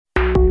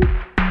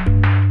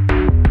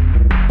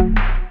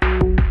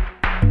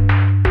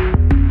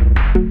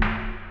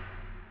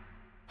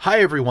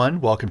Hi,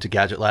 everyone. Welcome to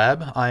Gadget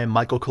Lab. I am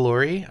Michael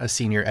Calori, a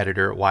senior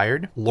editor at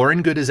Wired.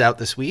 Lauren Good is out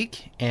this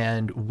week,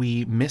 and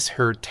we miss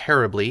her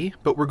terribly,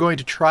 but we're going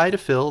to try to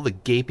fill the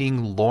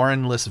gaping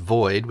Lauren-less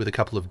void with a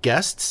couple of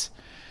guests.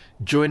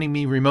 Joining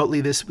me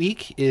remotely this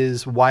week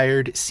is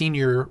Wired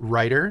senior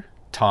writer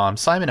Tom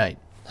Simonite.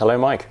 Hello,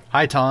 Mike.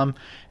 Hi, Tom.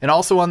 And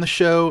also on the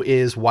show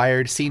is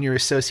Wired senior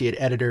associate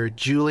editor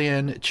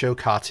Julian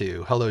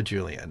Chokatu. Hello,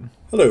 Julian.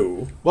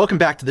 Hello. Welcome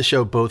back to the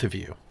show, both of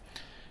you.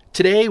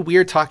 Today, we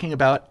are talking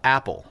about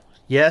Apple.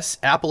 Yes,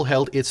 Apple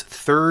held its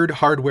third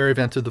hardware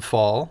event of the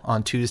fall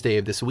on Tuesday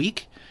of this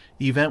week.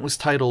 The event was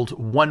titled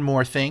One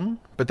More Thing,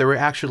 but there were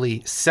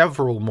actually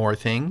several more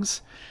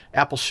things.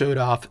 Apple showed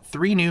off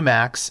 3 new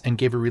Macs and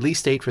gave a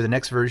release date for the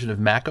next version of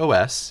Mac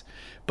OS,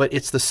 but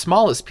it's the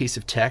smallest piece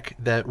of tech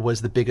that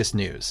was the biggest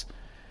news.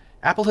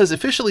 Apple has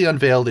officially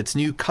unveiled its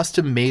new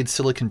custom-made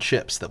silicon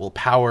chips that will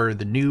power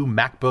the new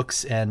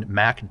MacBooks and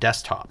Mac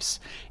desktops.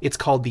 It's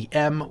called the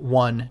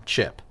M1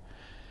 chip.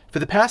 For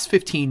the past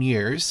 15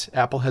 years,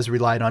 Apple has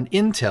relied on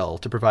Intel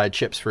to provide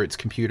chips for its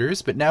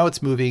computers, but now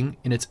it's moving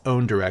in its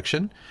own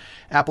direction.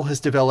 Apple has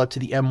developed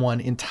the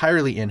M1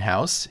 entirely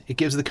in-house. It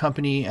gives the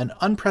company an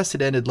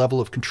unprecedented level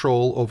of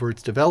control over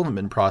its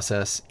development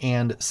process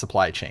and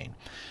supply chain.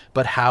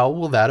 But how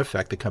will that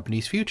affect the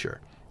company's future?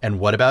 And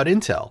what about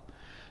Intel?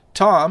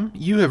 Tom,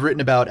 you have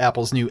written about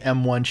Apple's new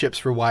M1 chips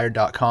for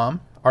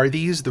Wired.com. Are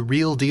these the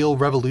real deal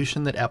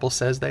revolution that Apple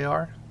says they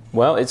are?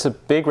 Well, it's a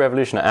big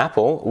revolution at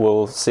Apple.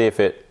 We'll see if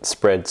it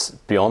spreads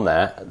beyond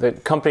that. The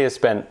company has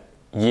spent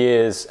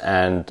years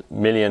and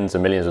millions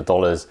of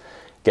dollars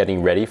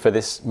getting ready for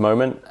this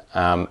moment.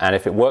 And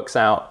if it works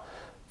out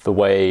the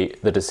way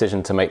the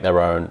decision to make their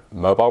own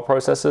mobile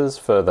processors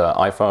for the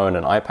iPhone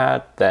and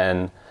iPad,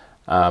 then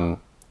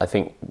I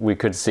think we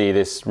could see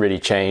this really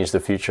change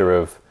the future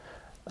of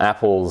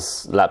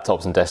Apple's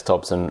laptops and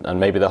desktops and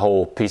maybe the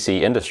whole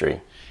PC industry.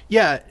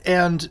 Yeah,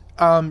 and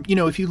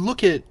if you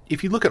look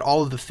at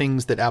all of the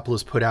things that Apple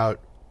has put out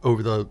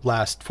over the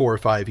last 4 or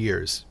 5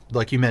 years,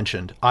 like you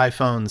mentioned,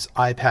 iPhones,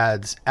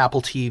 iPads,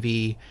 Apple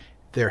TV,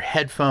 their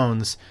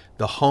headphones,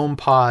 the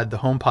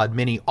HomePod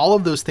Mini, all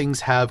of those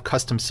things have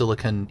custom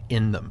silicon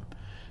in them.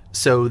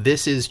 So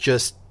this is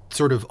just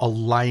sort of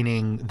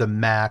aligning the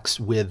Macs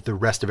with the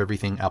rest of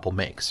everything Apple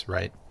makes,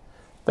 right?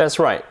 That's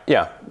right,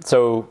 yeah.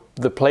 So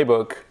the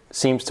playbook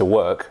seems to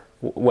work.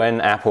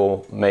 When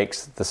Apple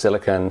makes the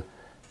silicon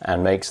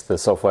and makes the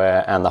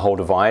software and the whole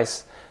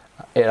device,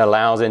 it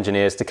allows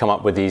engineers to come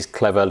up with these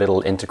clever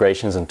little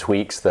integrations and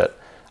tweaks that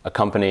a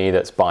company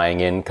that's buying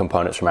in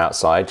components from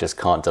outside just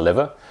can't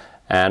deliver.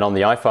 And on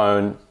the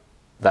iPhone,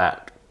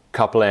 that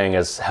coupling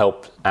has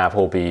helped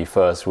Apple be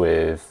first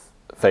with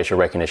facial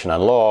recognition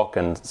unlock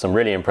and some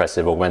really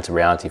impressive augmented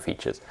reality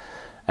features.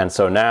 And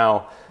so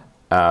now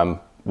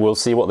we'll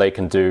see what they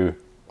can do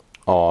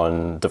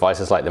on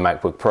devices like the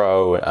MacBook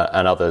Pro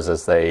and others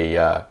as they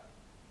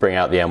bring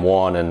out the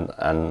M1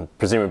 and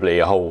presumably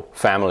a whole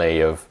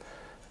family of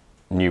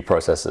new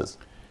processors.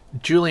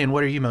 Julian,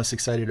 what are you most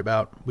excited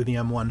about with the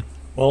M1?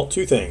 Well,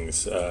 2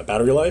 things.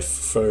 Battery life.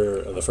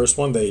 For the first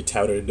one, they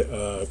touted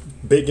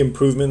big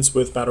improvements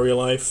with battery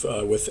life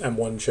with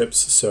M1 chips.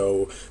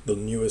 So the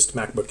newest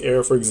MacBook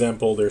Air, for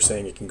example, they're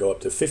saying it can go up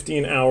to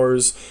 15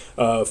 hours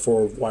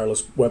for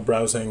wireless web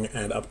browsing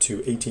and up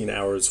to 18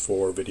 hours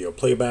for video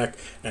playback.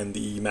 And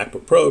the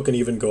MacBook Pro can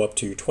even go up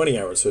to 20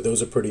 hours. So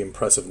those are pretty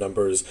impressive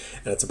numbers.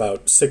 And it's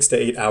about 6 to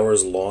 8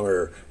 hours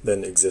longer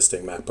than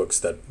existing MacBooks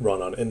that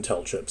run on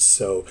Intel chips.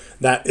 So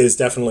that is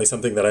definitely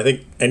something that I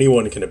think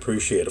anyone can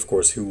appreciate, of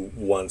course, who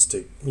wants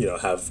to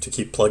have to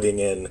keep plugging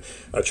in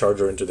a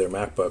charger into their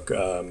MacBook.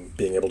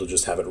 Being able to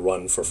just have it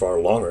run for far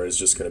longer is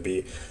just going to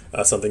be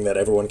something that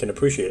everyone can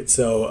appreciate.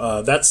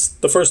 So that's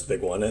the first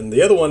big one. And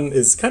the other one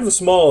is kind of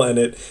small, and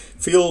it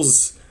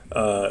feels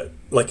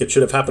like it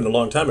should have happened a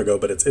long time ago,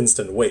 but it's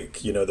instant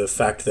wake. The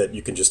fact that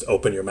you can just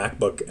open your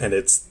MacBook and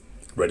it's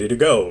ready to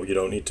go. You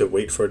don't need to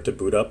wait for it to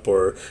boot up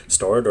or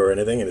start or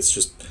anything, and it's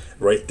just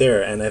right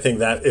there. And I think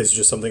that is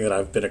just something that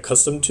I've been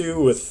accustomed to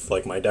with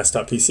like my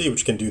desktop PC,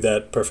 which can do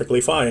that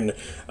perfectly fine.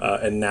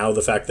 And now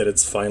the fact that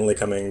it's finally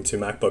coming to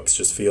MacBooks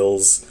just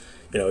feels,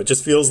 it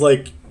just feels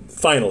like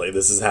finally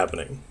this is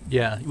happening.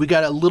 Yeah, we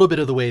got a little bit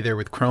of the way there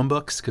with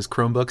Chromebooks, because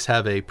Chromebooks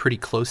have a pretty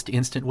close to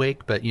instant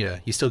wake, but you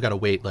still got to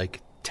wait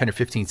like 10 or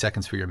 15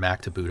 seconds for your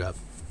Mac to boot up.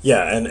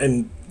 Yeah,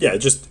 and yeah, it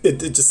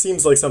just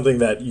seems like something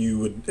that you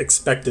would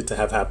expect it to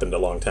have happened a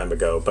long time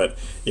ago. But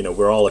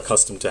we're all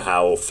accustomed to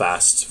how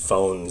fast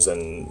phones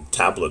and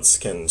tablets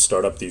can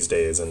start up these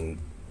days, and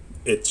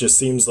it just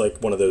seems like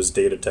one of those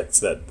data techs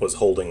that was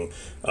holding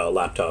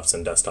laptops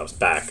and desktops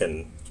back,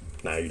 and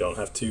now you don't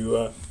have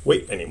to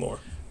wait anymore.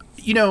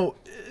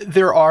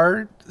 There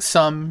are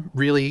some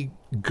really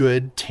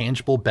good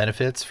tangible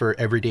benefits for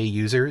everyday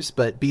users,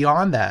 but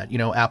beyond that,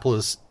 Apple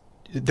is.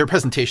 Their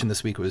presentation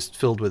this week was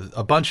filled with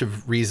a bunch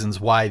of reasons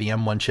why the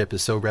M1 chip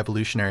is so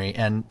revolutionary.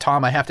 And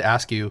Tom, I have to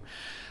ask you,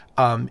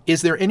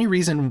 is there any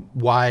reason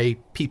why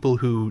people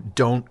who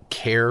don't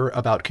care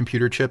about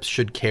computer chips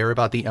should care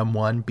about the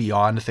M1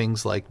 beyond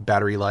things like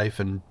battery life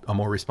and a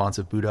more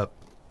responsive boot up?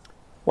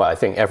 Well, I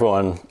think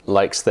everyone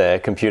likes their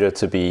computer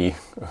to be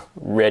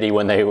ready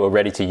when they were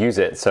ready to use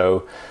it.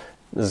 So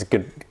there's a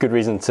good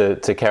reason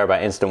to care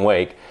about Instant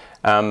Wake.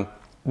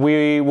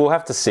 We will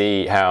have to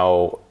see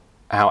how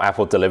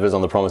Apple delivers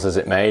on the promises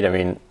it made. I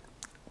mean,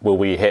 will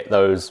we hit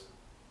those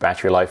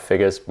battery life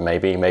figures?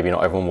 Maybe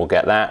not everyone will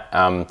get that.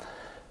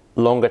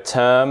 Longer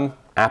term,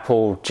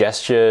 Apple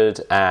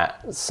gestured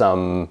at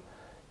some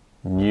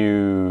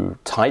new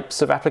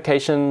types of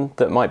application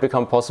that might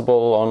become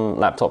possible on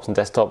laptops and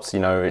desktops.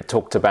 It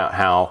talked about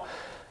how,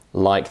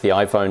 like the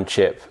iPhone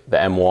chip, the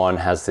M1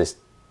 has this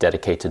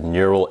dedicated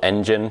neural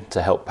engine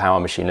to help power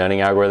machine learning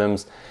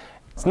algorithms.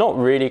 It's not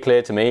really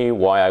clear to me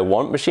why I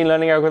want machine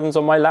learning algorithms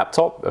on my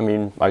laptop. I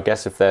mean, I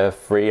guess if they're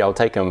free, I'll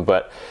take them.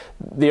 But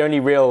the only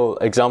real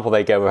example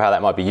they gave of how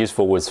that might be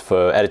useful was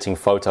for editing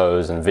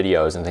photos and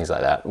videos and things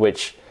like that,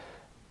 which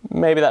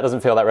maybe that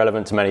doesn't feel that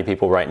relevant to many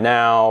people right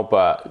now,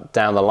 but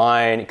down the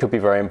line, it could be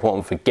very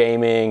important for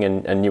gaming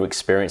and new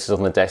experiences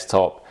on the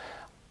desktop.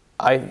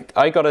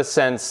 I got a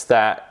sense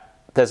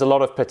that there's a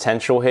lot of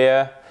potential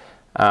here,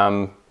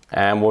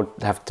 and we'll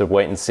have to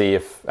wait and see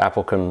if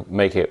Apple can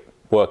make it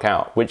work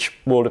out, which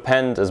will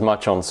depend as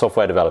much on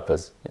software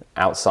developers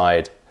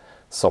outside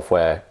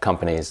software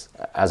companies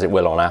as it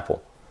will on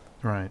Apple.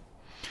 Right.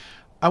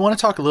 I want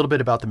to talk a little bit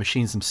about the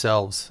machines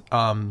themselves.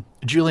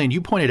 Julian, you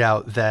pointed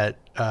out that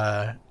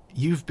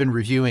you've been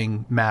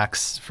reviewing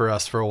Macs for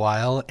us for a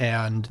while,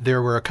 and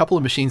there were a couple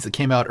of machines that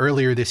came out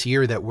earlier this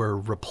year that were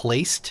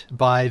replaced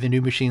by the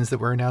new machines that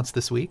were announced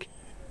this week.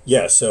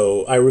 Yeah,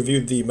 so I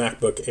reviewed the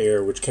MacBook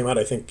Air, which came out,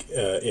 I think,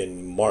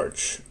 in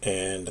March,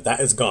 and that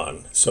is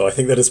gone. So I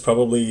think that is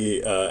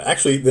probably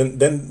actually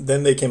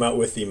then they came out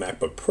with the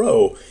MacBook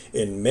Pro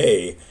in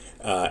May,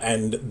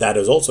 and that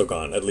is also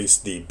gone. At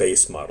least the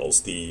base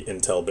models, the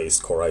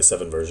Intel-based Core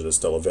i7 version is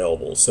still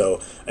available. So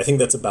I think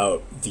that's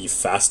about the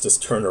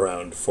fastest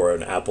turnaround for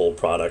an Apple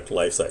product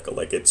lifecycle.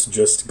 Like, it's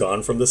just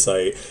gone from the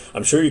site.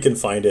 I'm sure you can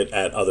find it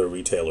at other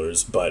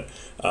retailers, but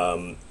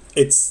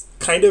it's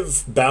kind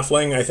of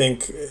baffling, I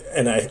think,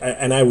 and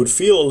I would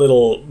feel a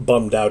little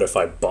bummed out if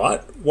I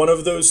bought one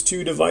of those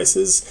two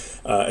devices,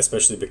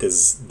 especially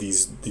because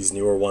these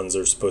newer ones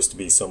are supposed to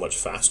be so much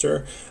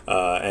faster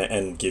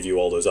and give you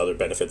all those other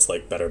benefits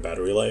like better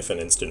battery life and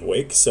instant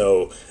wake.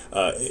 So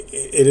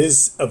it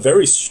is a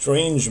very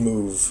strange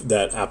move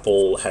that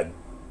Apple had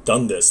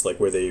done this, like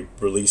where they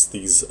released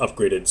these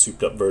upgraded,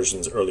 souped up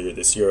versions earlier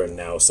this year, and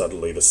now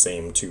suddenly the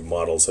same two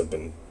models have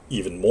been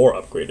even more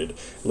upgraded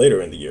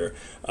later in the year.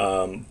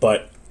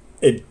 But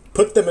it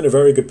put them in a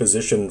very good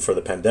position for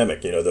the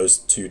pandemic. Those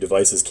two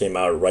devices came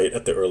out right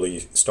at the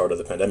early start of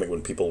the pandemic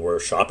when people were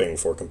shopping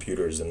for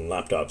computers and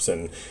laptops.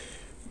 And,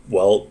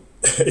 well,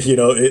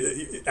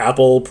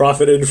 Apple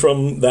profited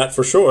from that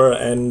for sure.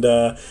 And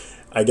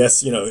I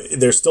guess,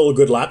 they're still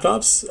good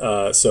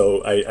laptops.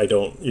 So I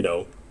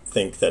don't,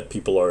 think that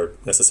people are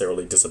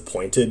necessarily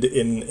disappointed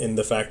in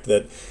the fact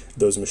that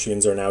those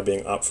machines are now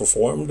being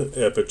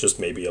outperformed, but just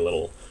maybe a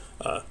little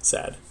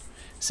sad.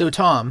 So,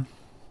 Tom,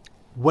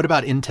 what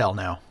about Intel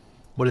now?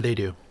 What do they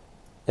do?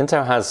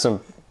 Intel has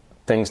some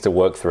things to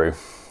work through,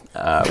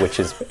 which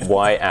is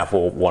why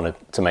Apple wanted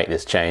to make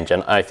this change.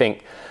 And I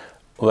think,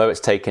 although it's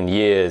taken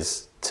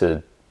years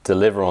to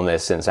deliver on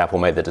this since Apple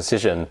made the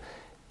decision,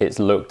 it's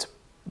looked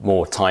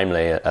more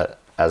timely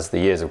as the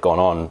years have gone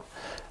on.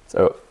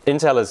 So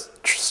Intel has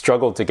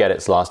struggled to get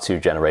its last two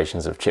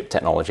generations of chip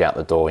technology out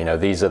the door.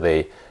 These are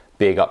the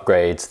big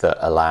upgrades that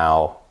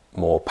allow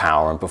more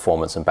power and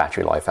performance and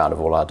battery life out of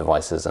all our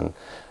devices. And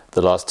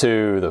the last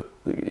two,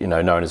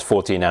 known as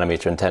 14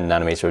 nanometer and 10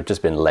 nanometer, have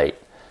just been late.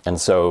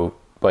 And so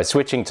by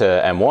switching to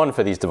M1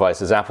 for these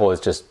devices, Apple is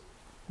just,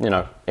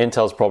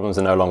 Intel's problems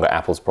are no longer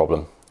Apple's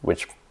problem,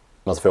 which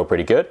must feel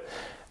pretty good.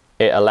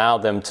 It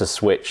allowed them to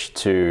switch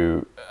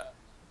to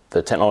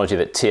the technology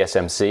that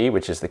TSMC,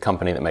 which is the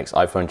company that makes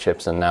iPhone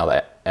chips, and now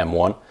the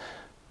M1,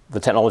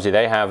 the technology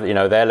they have,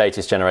 their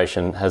latest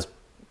generation has,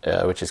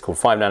 which is called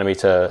 5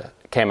 nanometer,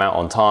 came out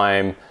on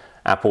time.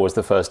 Apple was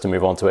the first to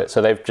move on to it.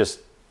 So they've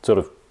just sort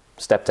of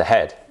stepped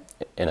ahead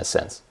in a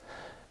sense.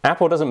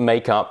 Apple doesn't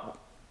make up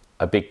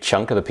a big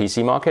chunk of the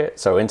PC market,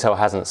 so Intel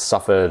hasn't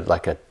suffered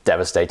like a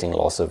devastating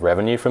loss of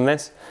revenue from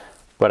this.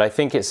 But I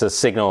think it's a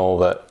signal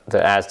that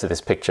adds to this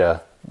picture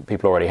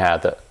people already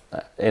had that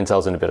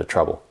Intel's in a bit of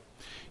trouble.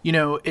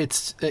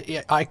 It's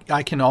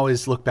I can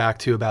always look back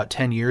to about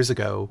 10 years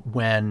ago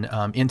when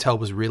Intel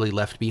was really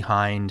left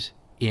behind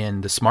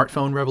in the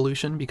smartphone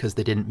revolution because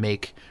they didn't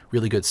make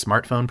really good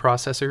smartphone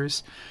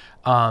processors.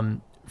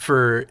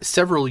 For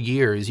several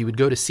years, you would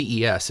go to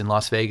CES in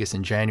Las Vegas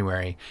in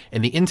January,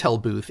 and the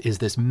Intel booth is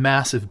this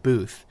massive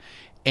booth,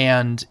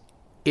 and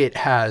it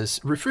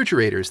has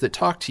refrigerators that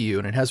talk to you,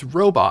 and it has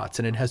robots,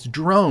 and it has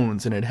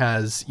drones, and it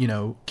has,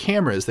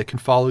 cameras that can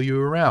follow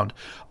you around.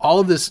 All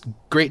of this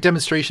great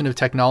demonstration of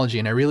technology,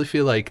 and I really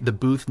feel like the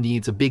booth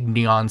needs a big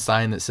neon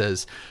sign that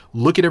says,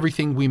 look at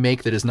everything we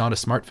make that is not a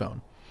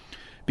smartphone.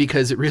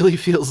 Because it really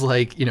feels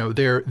like,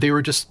 they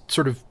were just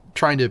sort of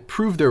trying to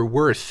prove their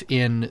worth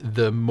in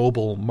the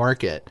mobile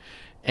market.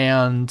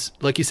 And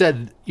like you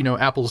said,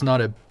 Apple's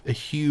not a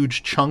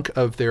huge chunk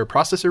of their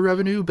processor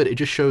revenue, but it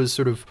just shows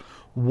sort of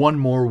one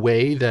more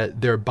way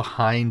that they're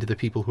behind the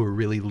people who are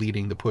really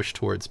leading the push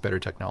towards better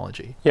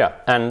technology. Yeah,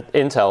 and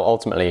Intel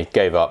ultimately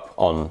gave up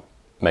on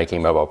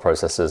making mobile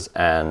processors,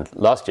 and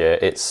last year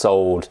it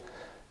sold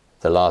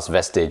the last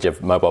vestige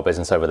of mobile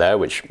business over there,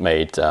 which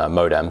made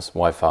modems,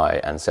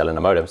 Wi-Fi and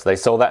cellular modems. They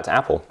sold that to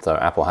Apple, so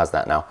Apple has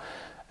that now.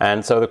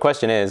 And so the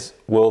question is,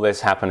 will this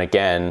happen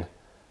again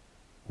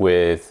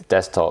with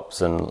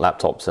desktops and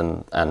laptops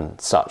and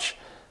such?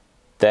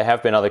 There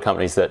have been other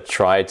companies that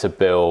tried to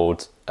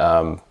build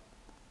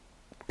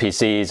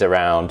PCs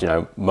around,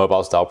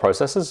 mobile-style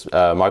processors.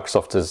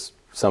 Microsoft has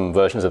some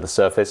versions of the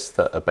Surface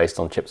that are based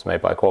on chips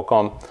made by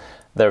Qualcomm.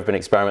 There have been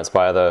experiments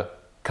by other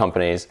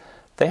companies.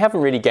 They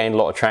haven't really gained a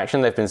lot of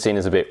traction. They've been seen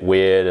as a bit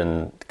weird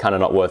and kind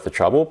of not worth the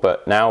trouble.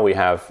 But now we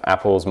have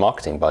Apple's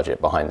marketing budget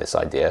behind this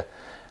idea.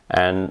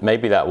 And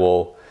maybe that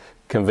will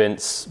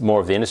convince more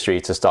of the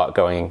industry to start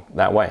going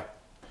that way.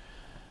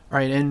 All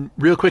right, and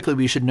real quickly,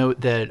 we should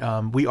note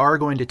that we are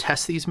going to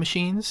test these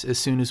machines as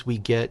soon as we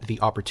get the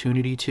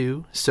opportunity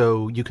to.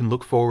 So you can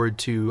look forward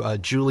to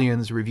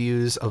Julian's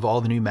reviews of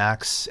all the new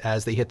Macs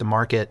as they hit the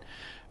market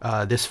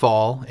this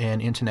fall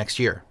and into next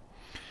year.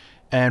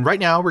 And right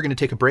now, we're going to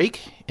take a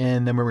break,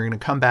 and then we're going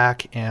to come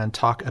back and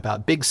talk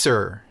about Big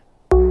Sur.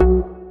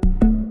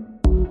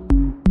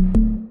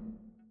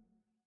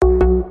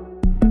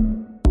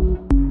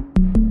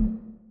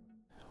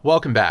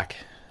 Welcome back.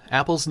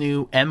 Apple's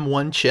new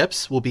M1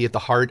 chips will be at the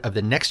heart of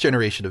the next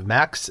generation of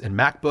Macs and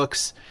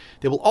MacBooks.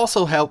 They will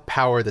also help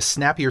power the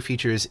snappier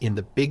features in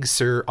the Big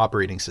Sur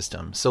operating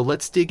system. So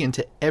let's dig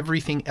into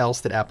everything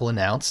else that Apple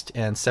announced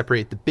and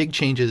separate the big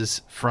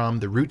changes from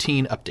the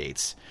routine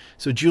updates.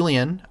 So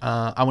Julian,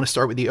 I want to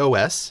start with the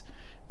OS.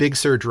 Big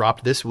Sur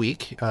dropped this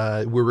week.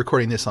 We're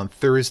recording this on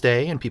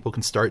Thursday, and people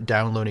can start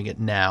downloading it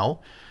now.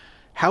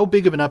 How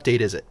big of an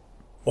update is it?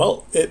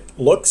 Well, it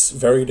looks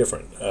very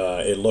different.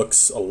 It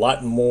looks a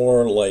lot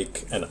more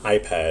like an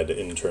iPad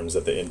in terms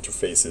that the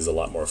interface is a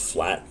lot more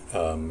flat,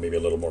 maybe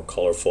a little more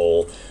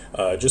colorful,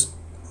 just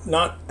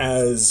not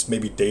as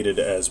maybe dated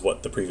as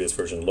what the previous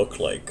version looked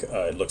like.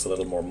 It looks a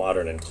little more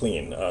modern and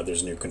clean.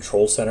 There's a new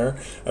control center,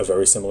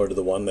 very similar to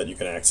the one that you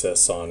can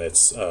access on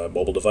its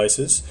mobile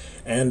devices.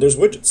 And there's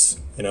widgets.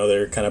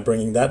 They're kind of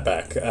bringing that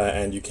back.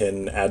 And you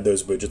can add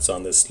those widgets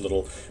on this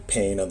little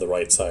pane on the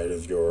right side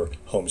of your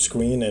home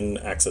screen and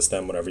access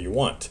them whenever you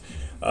want.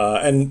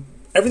 And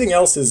everything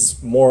else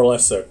is more or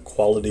less a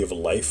quality of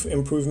life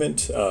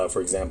improvement.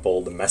 For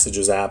example, the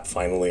Messages app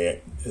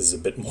finally is a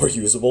bit more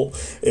usable.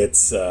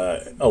 It's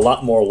a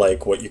lot more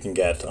like what you can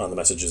get on the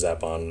Messages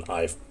app on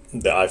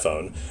the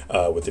iPhone,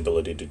 with the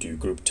ability to do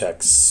group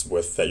texts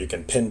that you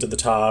can pin to the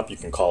top. You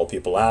can call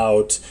people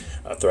out,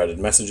 threaded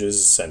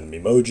messages, send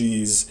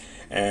emojis.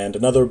 And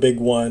another big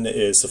one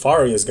is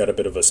Safari has got a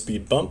bit of a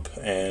speed bump,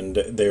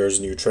 and there's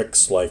new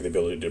tricks like the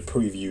ability to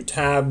preview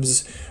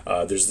tabs.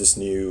 There's this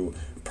new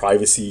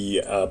privacy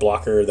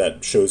blocker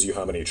that shows you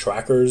how many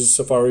trackers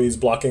Safari is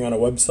blocking on a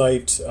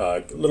website.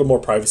 A little more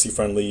privacy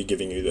friendly,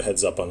 giving you the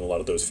heads up on a lot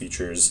of those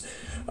features.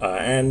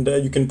 And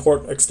you can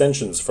port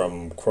extensions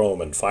from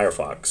Chrome and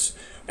Firefox.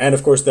 And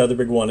of course, the other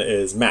big one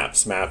is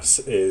Maps. Maps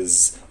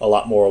is a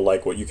lot more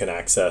like what you can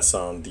access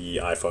on the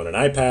iPhone and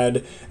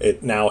iPad.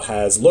 It now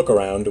has Look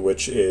Around,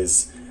 which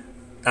is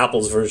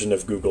Apple's version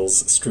of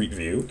Google's Street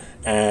View,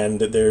 and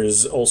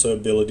there's also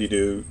ability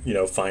to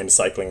find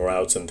cycling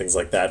routes and things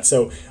like that.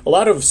 So a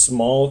lot of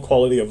small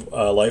quality of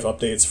life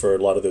updates for a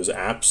lot of those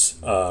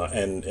apps,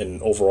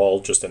 and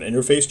overall just an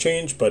interface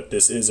change. But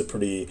this is a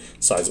pretty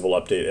sizable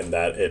update in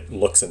that it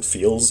looks and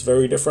feels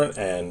very different,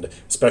 and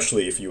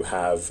especially if you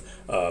have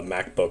a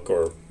MacBook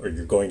or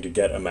you're going to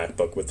get a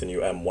MacBook with the new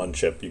M1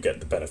 chip, you get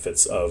the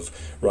benefits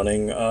of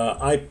running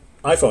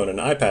iPhone and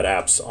iPad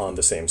apps on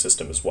the same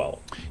system as well.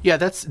 Yeah,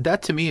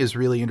 that to me is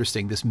really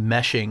interesting, this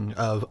meshing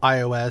of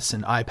iOS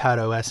and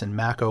iPadOS and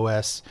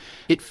macOS.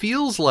 It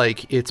feels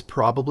like it's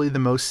probably the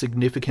most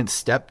significant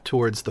step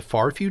towards the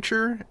far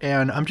future,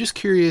 and I'm just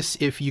curious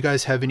if you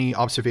guys have any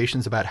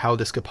observations about how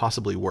this could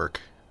possibly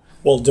work.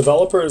 Well,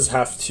 developers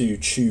have to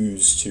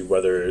choose to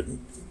whether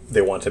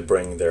they want to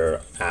bring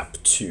their app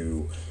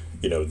to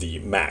the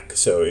Mac.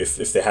 So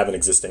if they have an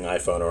existing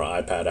iPhone or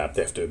iPad app,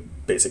 they have to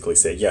basically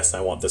say, yes, I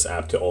want this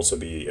app to also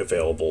be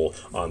available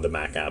on the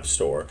Mac App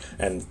Store.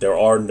 And there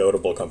are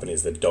notable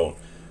companies that don't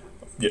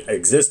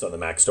exist on the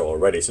Mac Store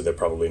already, so they're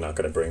probably not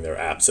going to bring their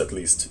apps, at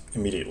least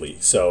immediately.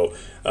 So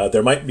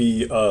there might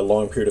be a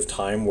long period of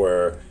time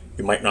where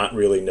you might not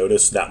really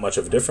notice that much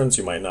of a difference.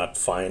 You might not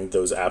find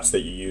those apps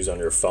that you use on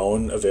your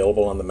phone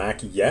available on the Mac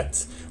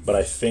yet, but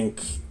I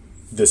think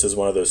this is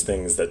one of those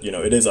things that,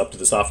 it is up to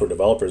the software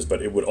developers,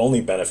 but it would only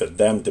benefit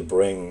them to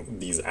bring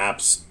these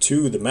apps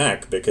to the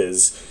Mac,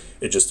 because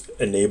it just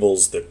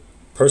enables the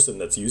person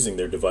that's using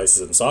their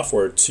devices and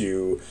software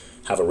to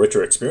have a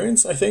richer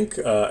experience, I think,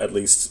 at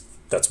least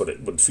that's what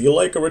it would feel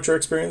like, a richer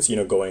experience,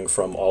 going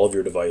from all of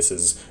your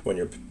devices when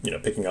you're,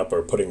 picking up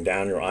or putting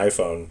down your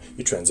iPhone,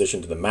 you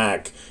transition to the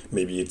Mac.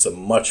 Maybe it's a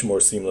much more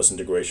seamless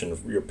integration.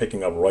 You're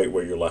picking up right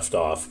where you left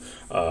off,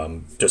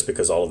 just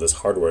because all of this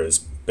hardware is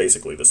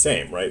basically the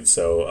same, right?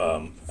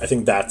 So I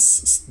think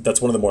that's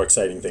one of the more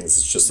exciting things.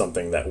 It's just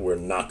something that we're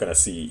not going to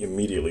see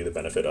immediately the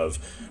benefit of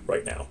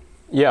right now.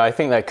 Yeah, I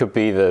think that could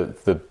be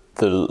the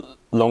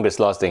longest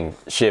lasting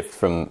shift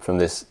from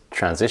this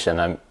transition.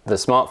 The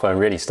smartphone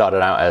really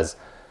started out as,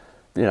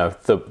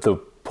 the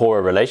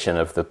poorer relation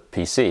of the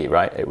PC,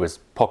 right? It was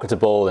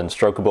pocketable and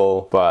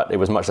strokeable, but it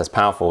was much less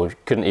powerful. You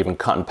couldn't even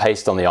cut and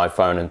paste on the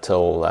iPhone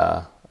until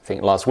I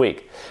think last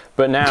week.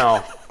 But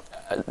now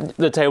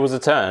the tables are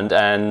turned,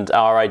 and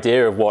our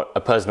idea of what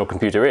a personal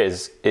computer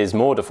is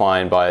more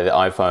defined by the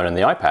iPhone and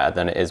the iPad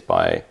than it is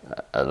by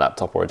a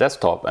laptop or a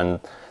desktop. And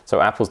so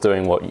Apple's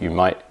doing what you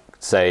might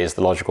say is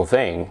the logical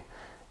thing,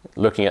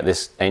 looking at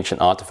this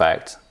ancient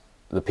artifact,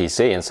 the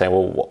PC, and saying,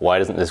 well, why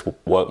doesn't this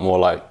work more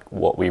like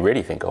what we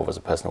really think of as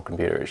a personal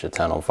computer? It should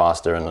turn on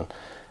faster and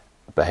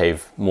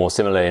behave more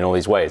similarly in all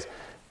these ways.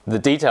 The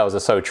details are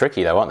so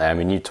tricky though, aren't they? I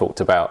mean, you talked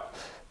about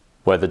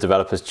whether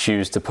developers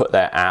choose to put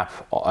their app,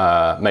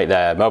 make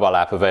their mobile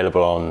app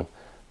available on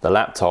the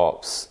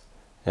laptops.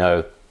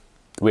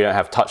 We don't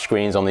have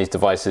touchscreens on these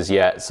devices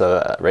yet, so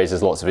that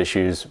raises lots of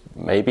issues.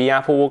 Maybe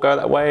Apple will go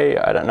that way,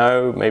 I don't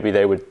know. Maybe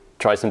they would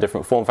try some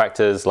different form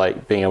factors,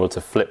 like being able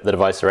to flip the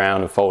device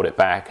around and fold it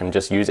back and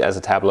just use it as a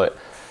tablet.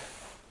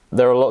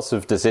 There are lots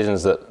of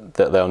decisions that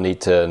they'll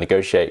need to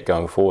negotiate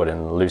going forward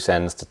and loose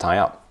ends to tie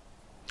up.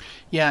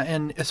 Yeah,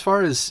 and as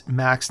far as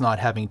Macs not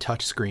having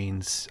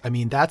touchscreens, I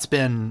mean, that's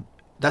been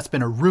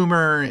a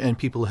rumor and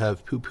people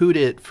have poo-pooed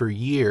it for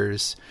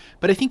years.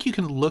 But I think you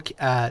can look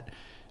at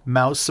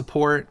mouse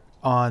support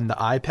on the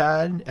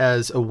iPad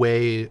as a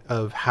way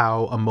of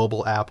how a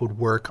mobile app would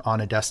work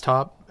on a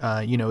desktop.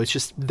 It's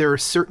just there are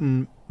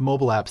certain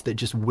mobile apps that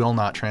just will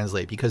not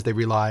translate because they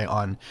rely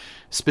on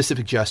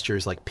specific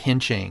gestures like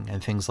pinching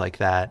and things like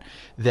that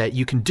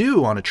you can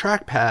do on a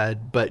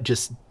trackpad, but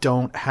just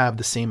don't have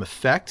the same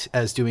effect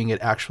as doing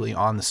it actually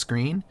on the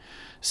screen.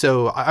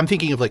 So I'm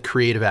thinking of like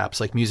creative apps,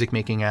 like music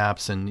making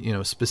apps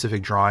and,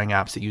 specific drawing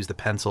apps that use the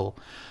pencil.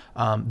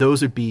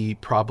 Those would be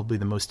probably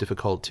the most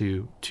difficult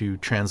to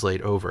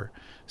translate over.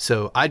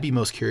 So I'd be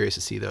most curious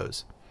to see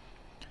those.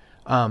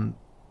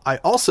 I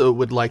also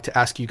would like to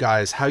ask you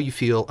guys how you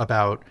feel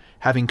about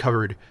having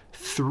covered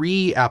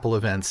 3 Apple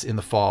events in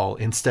the fall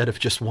instead of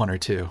just 1 or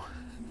 2.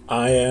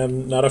 I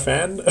am not a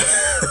fan.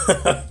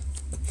 I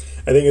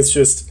think it's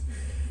just,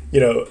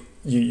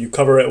 you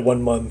cover it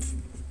 1 month,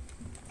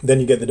 then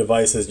you get the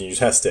devices and you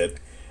test it,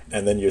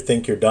 and then you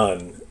think you're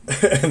done,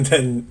 and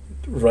then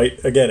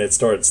again it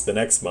starts the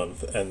next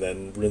month, and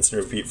then rinse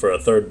and repeat for a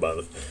third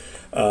month.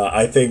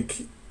 I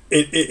think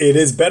it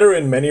is better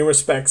in many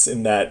respects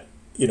in that,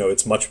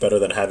 it's much better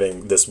than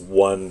having this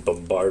one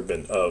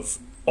bombardment of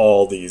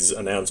all these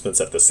announcements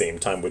at the same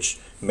time, which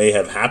may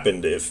have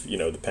happened if,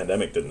 the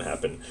pandemic didn't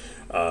happen,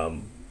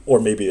 or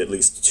maybe at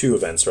least 2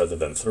 events rather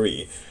than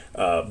 3.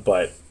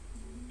 But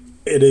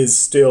it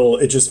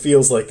just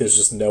feels like there's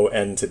just no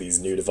end to these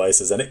new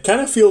devices. And it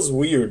kind of feels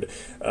weird,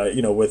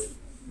 with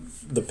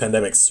the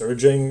pandemic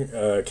surging,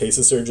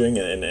 cases surging,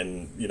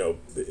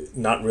 and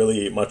not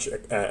really much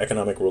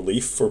economic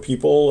relief for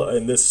people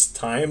in this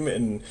time.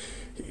 And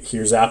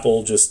here's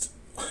Apple just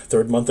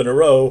 3rd month in a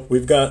row,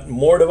 we've got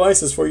more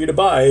devices for you to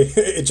buy.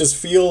 It just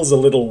feels a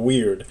little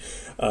weird.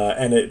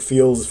 And it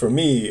feels, for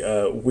me,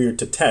 weird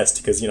to test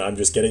because, I'm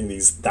just getting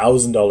these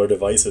 $1,000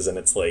 devices and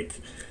it's like,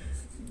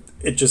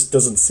 it just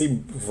doesn't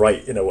seem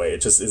right in a way.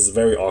 It just is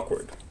very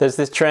awkward. There's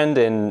this trend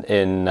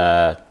in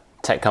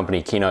tech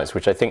company keynotes,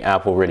 which I think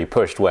Apple really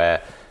pushed,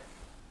 where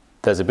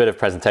there's a bit of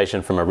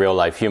presentation from a real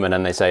life human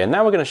and they say, and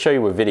now we're going to show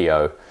you a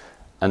video.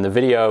 And the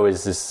video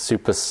is this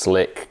super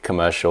slick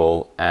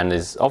commercial and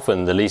is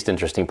often the least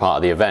interesting part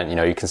of the event.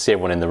 You can see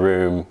everyone in the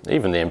room,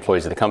 even the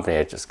employees of the company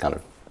are just kind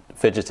of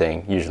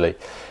fidgeting usually.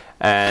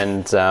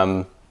 And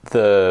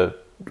the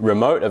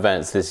remote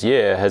events this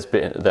year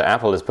that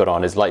Apple has put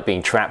on is like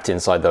being trapped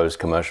inside those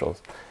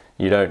commercials.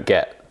 You don't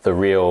get the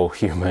real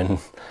human,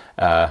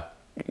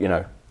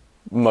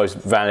 most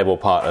valuable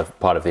part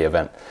of the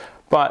event.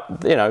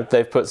 But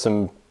they've put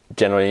some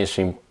generally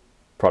interesting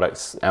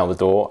products out the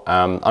door.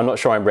 I'm not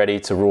sure I'm ready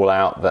to rule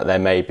out that there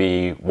may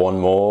be one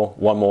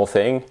more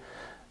thing.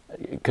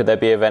 Could there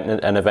be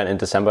an event in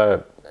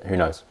December? Who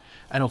knows?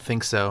 I don't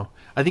think so.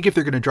 I think if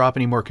they're going to drop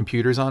any more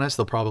computers on us,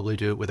 they'll probably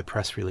do it with a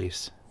press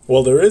release.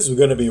 Well, there is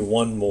going to be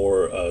one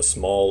more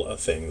small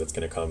thing that's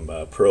going to come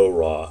Pro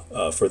Raw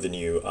for the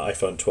new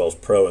iPhone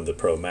 12 Pro and the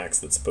Pro Max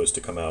that's supposed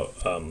to come out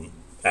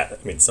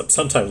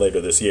sometime later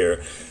this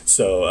year.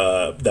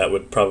 So that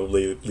would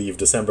probably leave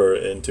December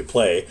into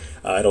play.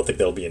 I don't think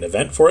there'll be an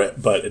event for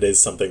it, but it is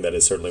something that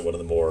is certainly one of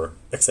the more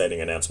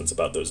exciting announcements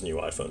about those new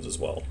iPhones as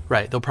well.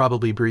 Right. They'll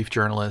probably brief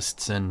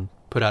journalists and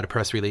put out a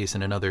press release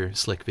and another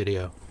slick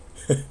video.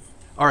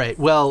 All right.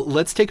 Well,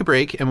 let's take a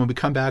break. And when we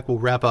come back, we'll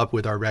wrap up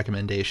with our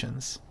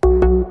recommendations.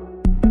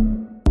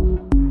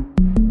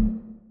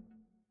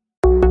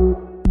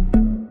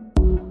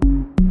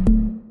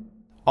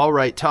 All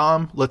right,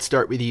 Tom, let's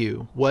start with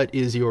you. What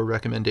is your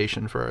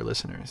recommendation for our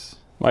listeners?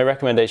 My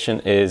recommendation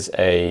is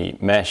a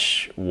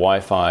mesh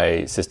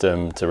Wi-Fi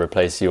system to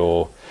replace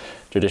your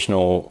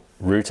traditional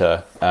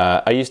router.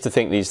 I used to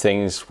think these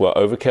things were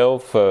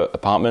overkill for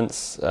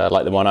apartments,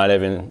 like the one I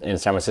live in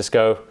San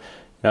Francisco.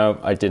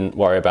 I didn't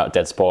worry about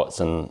dead spots,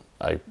 and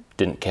I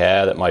didn't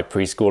care that my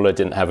preschooler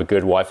didn't have a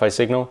good Wi-Fi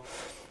signal.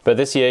 But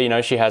this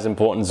year, she has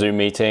important Zoom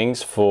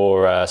meetings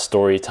for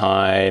story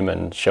time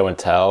and show and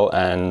tell,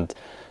 and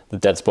the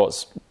dead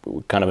spots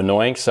were kind of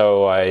annoying.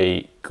 So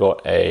I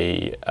got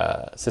a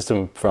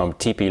system from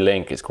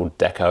TP-Link. It's called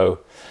Deco,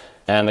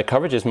 and the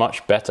coverage is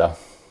much better,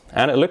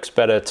 and it looks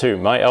better too.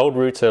 My old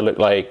router looked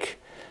like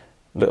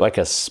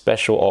a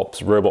special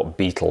ops robot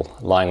beetle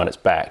lying on its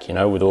back, it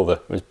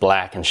was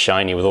black and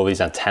shiny with all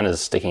these antennas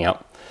sticking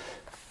up.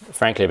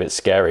 Frankly, a bit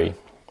scary.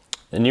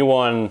 The new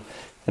one,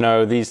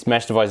 these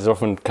mesh devices are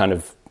often kind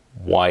of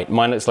white.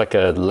 Mine looks like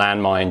a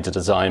landmine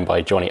designed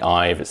by Johnny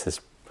Ive. It's this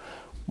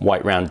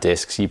white round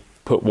discs. You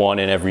put one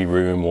in every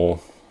room,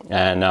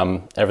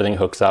 and everything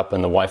hooks up,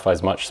 and the Wi-Fi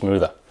is much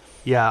smoother.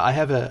 Yeah, I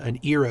have an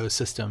Eero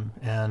system,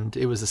 and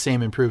it was the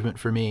same improvement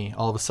for me.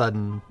 All of a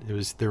sudden,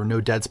 there were no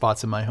dead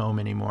spots in my home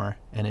anymore,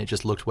 and it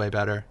just looked way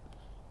better.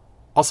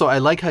 Also, I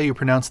like how you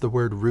pronounce the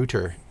word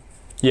router.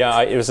 Yeah,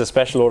 it was a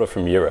special order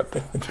from Europe,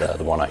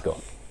 the one I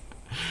got.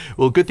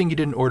 Well, good thing you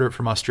didn't order it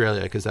from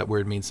Australia, because that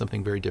word means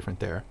something very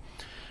different there.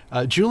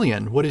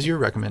 Julian, what is your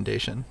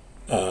recommendation?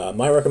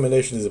 My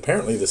recommendation is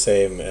apparently the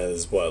same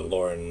as what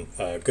Lauren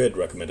Good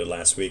recommended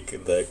last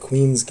week, the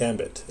Queen's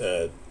Gambit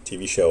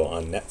TV show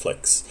on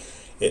Netflix.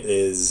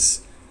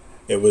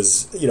 It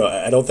was,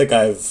 I don't think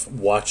I've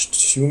watched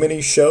too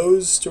many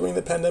shows during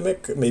the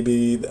pandemic,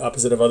 maybe the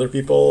opposite of other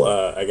people.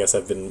 I guess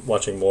I've been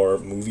watching more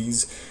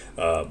movies,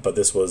 but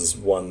this was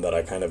one that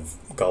I kind of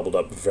gobbled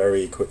up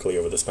very quickly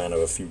over the span of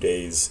a few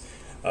days.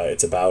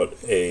 It's about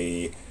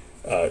a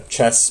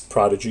chess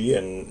prodigy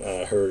and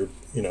her,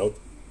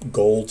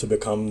 goal to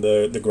become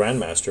the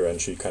grandmaster, and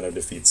she kind of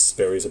defeats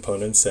various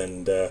opponents,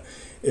 and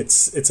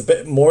it's a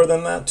bit more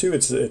than that too.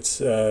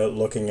 It's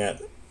looking at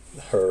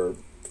her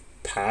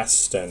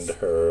past and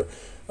her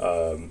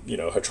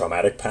her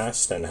traumatic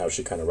past and how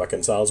she kind of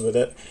reconciles with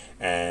it,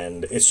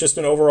 and it's just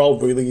an overall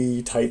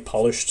really tight,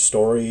 polished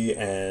story,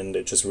 and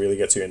it just really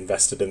gets you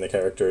invested in the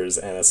characters.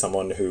 And as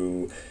someone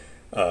who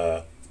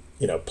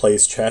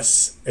plays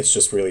chess, it's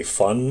just really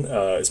fun,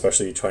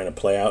 especially trying to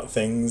play out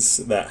things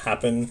that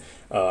happen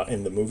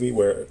in the movie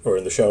or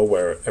in the show,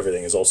 where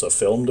everything is also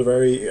filmed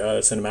very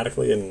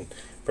cinematically and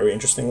very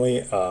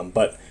interestingly.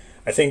 But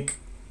I think,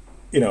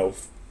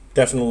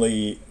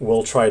 definitely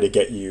will try to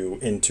get you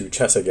into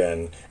chess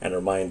again and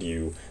remind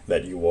you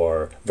that you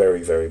are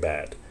very, very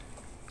bad.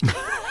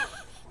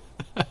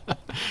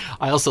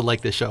 I also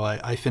like this show.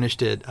 I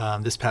finished it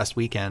this past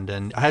weekend,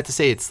 and I have to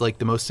say it's like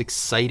the most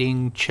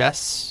exciting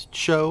chess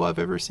show I've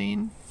ever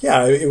seen.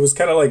 Yeah, it was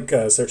kind of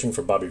like Searching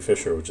for Bobby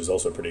Fischer, which is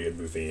also a pretty good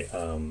movie.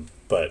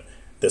 But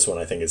this one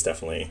I think is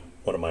definitely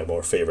one of my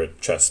more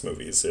favorite chess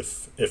movies,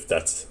 if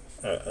that's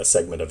a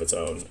segment of its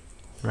own.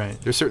 Right.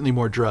 There's certainly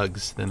more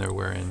drugs than there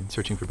were in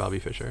Searching for Bobby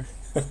Fischer.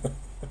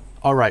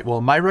 All right.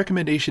 Well, my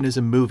recommendation is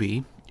a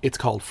movie. It's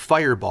called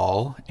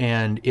Fireball,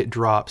 and it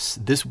drops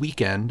this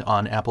weekend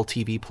on Apple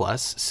TV+.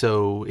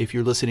 So if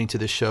you're listening to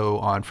this show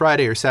on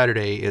Friday or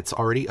Saturday, it's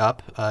already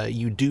up.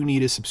 You do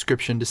need a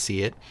subscription to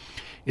see it.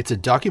 It's a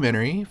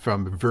documentary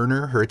from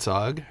Werner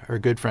Herzog, our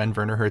good friend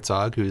Werner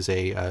Herzog, who's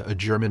a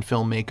German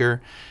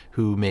filmmaker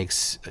who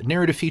makes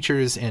narrative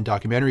features and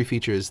documentary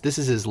features. This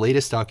is his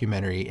latest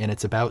documentary, and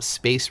it's about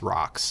space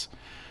rocks.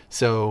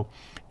 So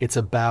it's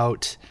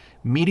about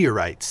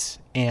meteorites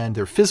and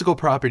their physical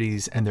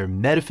properties and their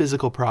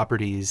metaphysical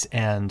properties,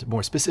 and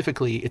more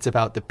specifically, it's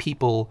about the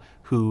people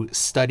who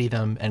study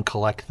them and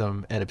collect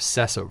them and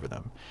obsess over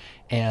them.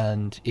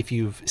 And if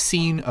you've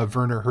seen a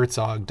Werner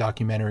Herzog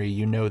documentary,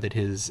 you know that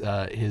his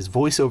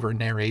voiceover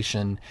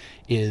narration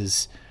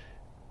is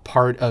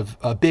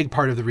a big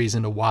part of the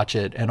reason to watch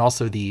it, and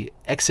also the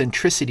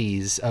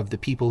eccentricities of the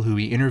people who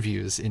he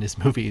interviews in his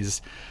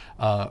movies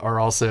are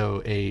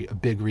also a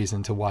big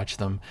reason to watch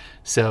them.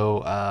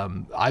 So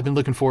I've been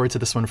looking forward to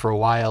this one for a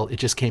while. It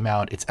just came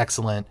out. It's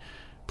excellent.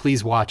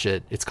 Please watch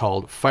it. It's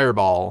called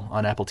Fireball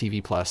on Apple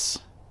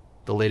TV+,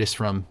 the latest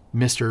from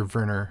Mr.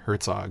 Werner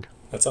Herzog.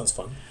 That sounds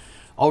fun.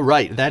 All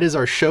right, that is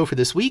our show for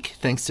this week.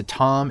 Thanks to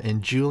Tom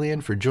and Julian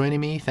for joining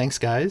me. Thanks,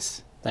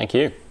 guys. Thank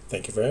you.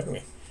 Thank you for having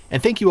me.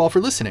 And thank you all for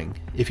listening.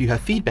 If you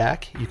have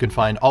feedback, you can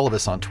find all of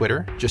us on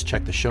Twitter. Just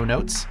check the show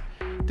notes.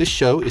 This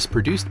show is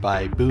produced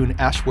by Boone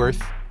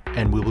Ashworth,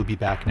 and we will be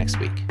back next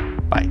week.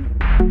 Bye.